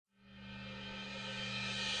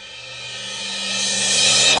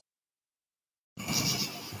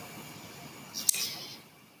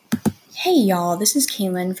Hey y'all, this is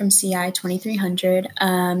Kaylin from CI 2300.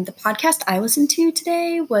 The podcast I listened to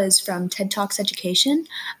today was from TED Talks Education.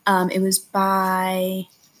 It was by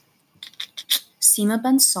Seema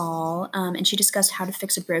Bansal, and she discussed how to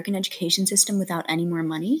fix a broken education system without any more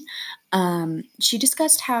money. She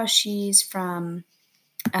discussed how she's from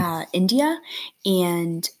India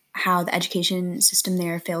and how the education system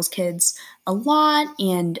there fails kids a lot,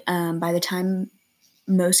 and by the time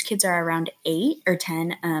most kids are around 8 or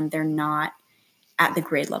 10, they're not at the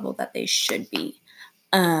grade level that they should be.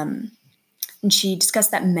 And she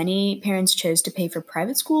discussed that many parents chose to pay for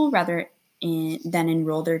private school rather than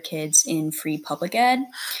enroll their kids in free public ed,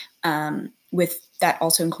 with that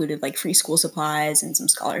also included like free school supplies and some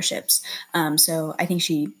scholarships. So I think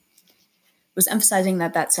she was emphasizing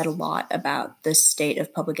that said a lot about the state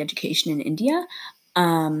of public education in India.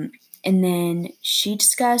 And then she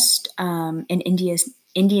discussed an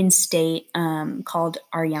Indian state called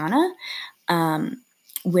Haryana,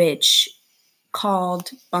 which called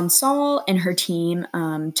Bansal and her team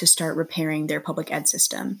to start repairing their public ed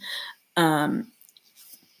system. And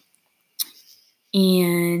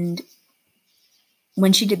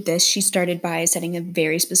when she did this, she started by setting a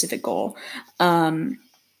very specific goal. And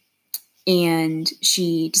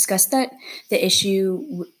she discussed that the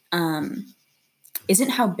issue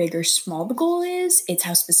isn't how big or small the goal is, it's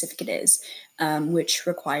how specific it is, which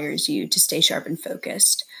requires you to stay sharp and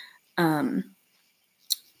focused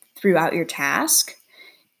throughout your task.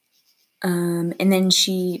 And then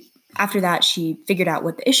after that, she figured out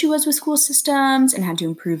what the issue was with school systems and how to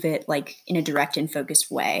improve it like in a direct and focused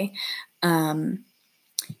way.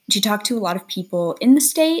 She talked to a lot of people in the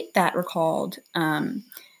state that recalled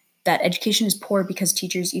that education is poor because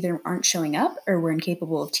teachers either aren't showing up or were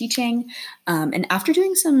incapable of teaching. And after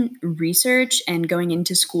doing some research and going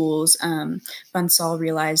into schools, Bansal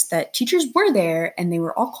realized that teachers were there and they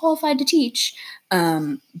were all qualified to teach.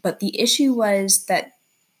 But the issue was that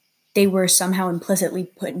they were somehow implicitly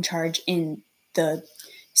put in charge in the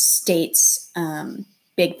state's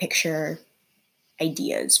big picture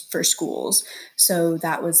ideas for schools. So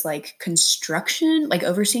that was like construction, like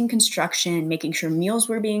overseeing construction, making sure meals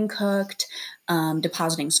were being cooked,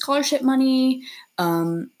 depositing scholarship money,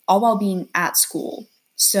 all while being at school.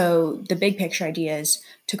 So the big picture ideas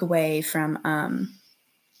took away from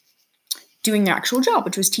doing their actual job,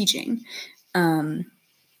 which was teaching.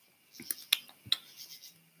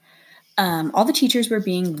 All the teachers were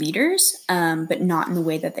being leaders, but not in the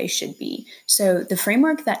way that they should be. So the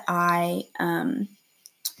framework that I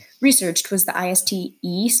researched was the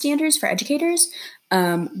ISTE standards for educators,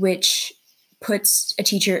 which puts a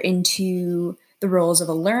teacher into the roles of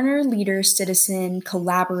a learner, leader, citizen,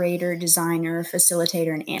 collaborator, designer,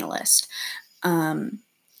 facilitator, and analyst. And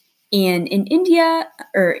in India,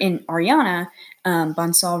 or in Haryana,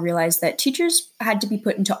 Bansal realized that teachers had to be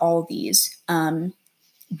put into all these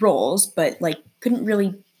roles, but like couldn't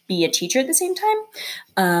really be a teacher at the same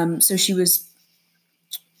time. So she was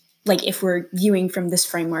like, if we're viewing from this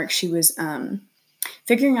framework, she was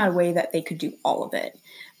figuring out a way that they could do all of it.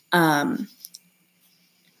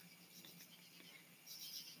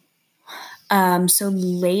 So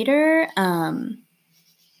later,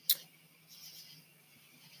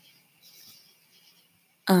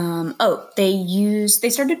 they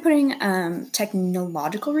started putting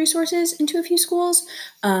technological resources into a few schools,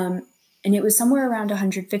 and it was somewhere around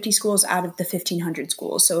 150 schools out of the 1,500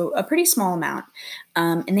 schools, so a pretty small amount.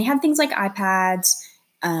 And they had things like iPads,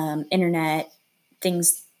 internet,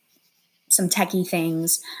 things, some techie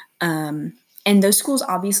things, and those schools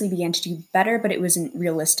obviously began to do better, but it wasn't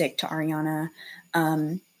realistic to Haryana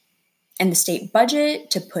and the state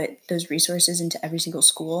budget to put those resources into every single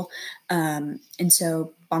school. And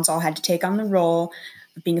so Bansal had to take on the role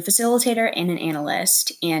of being a facilitator and an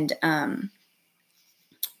analyst and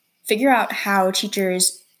figure out how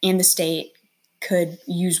teachers and the state could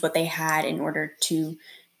use what they had in order to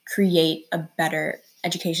create a better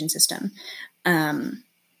education system.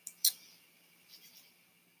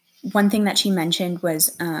 One thing that she mentioned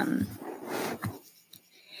was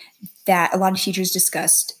that a lot of teachers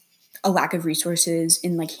discussed a lack of resources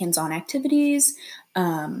in like hands-on activities.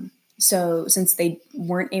 So since they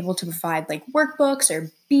weren't able to provide like workbooks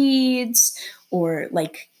or beads or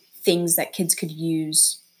like things that kids could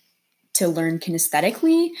use to learn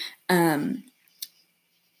kinesthetically,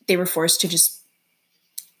 they were forced to just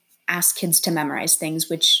ask kids to memorize things,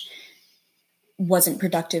 which wasn't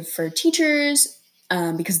productive for teachers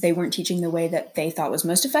because they weren't teaching the way that they thought was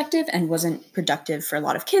most effective, and wasn't productive for a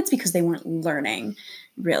lot of kids because they weren't learning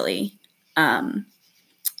really. And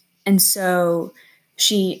so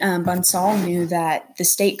Bansal knew that the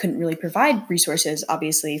state couldn't really provide resources,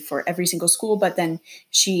 obviously, for every single school, but then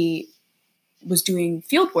she was doing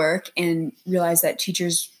field work and realized that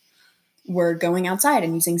teachers were going outside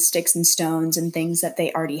and using sticks and stones and things that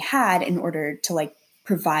they already had in order to like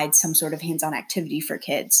provide some sort of hands-on activity for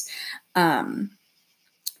kids. And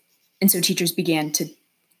so teachers began to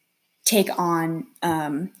take on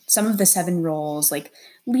some of the 7 roles like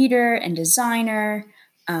leader and designer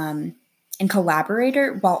and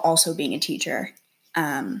collaborator while also being a teacher.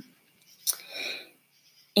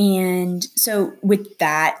 And so with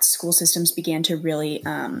that, school systems began to really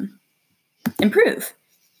improve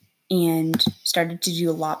and started to do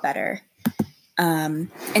a lot better. And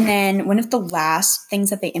then one of the last things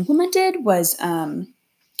that they implemented was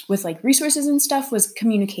with like resources and stuff was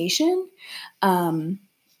communication.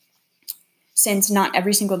 Since not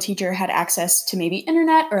every single teacher had access to maybe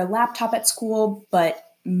internet or a laptop at school, but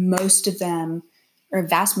most of them, or a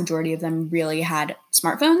vast majority of them, really had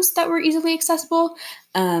smartphones that were easily accessible.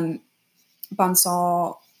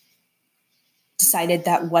 Bansal decided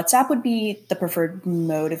that WhatsApp would be the preferred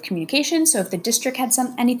mode of communication. So if the district had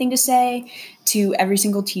anything to say to every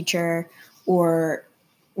single teacher, or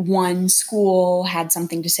one school had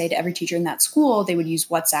something to say to every teacher in that school, they would use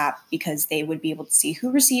WhatsApp because they would be able to see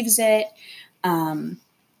who receives it,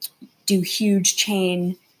 do huge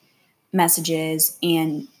chain messages,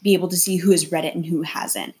 and be able to see who has read it and who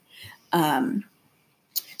hasn't. So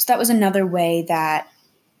that was another way that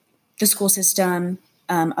the school system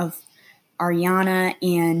of Ariana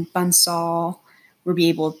and Bansal were be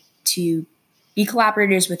able to be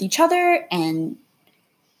collaborators with each other and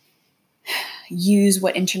use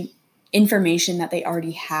what information that they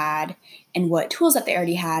already had and what tools that they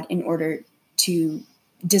already had in order to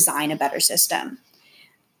design a better system.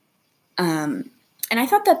 And I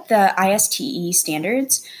thought that the ISTE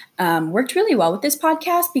standards worked really well with this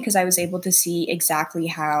podcast because I was able to see exactly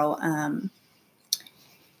how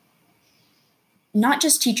not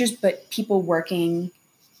just teachers, but people working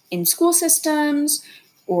in school systems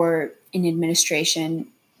or in administration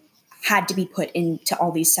had to be put into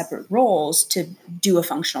all these separate roles to do a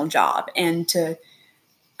functional job and to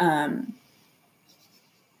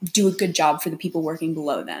do a good job for the people working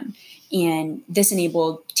below them. And this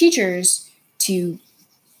enabled teachers to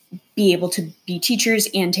be able to be teachers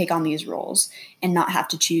and take on these roles and not have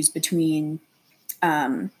to choose between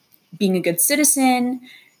being a good citizen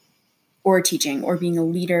or teaching, or being a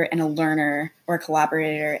leader and a learner, or a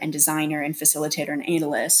collaborator and designer and facilitator and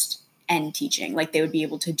analyst and teaching. Like they would be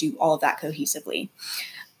able to do all of that cohesively.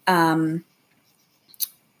 So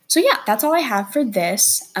yeah, that's all I have for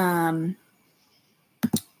this. Thanks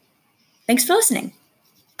for listening.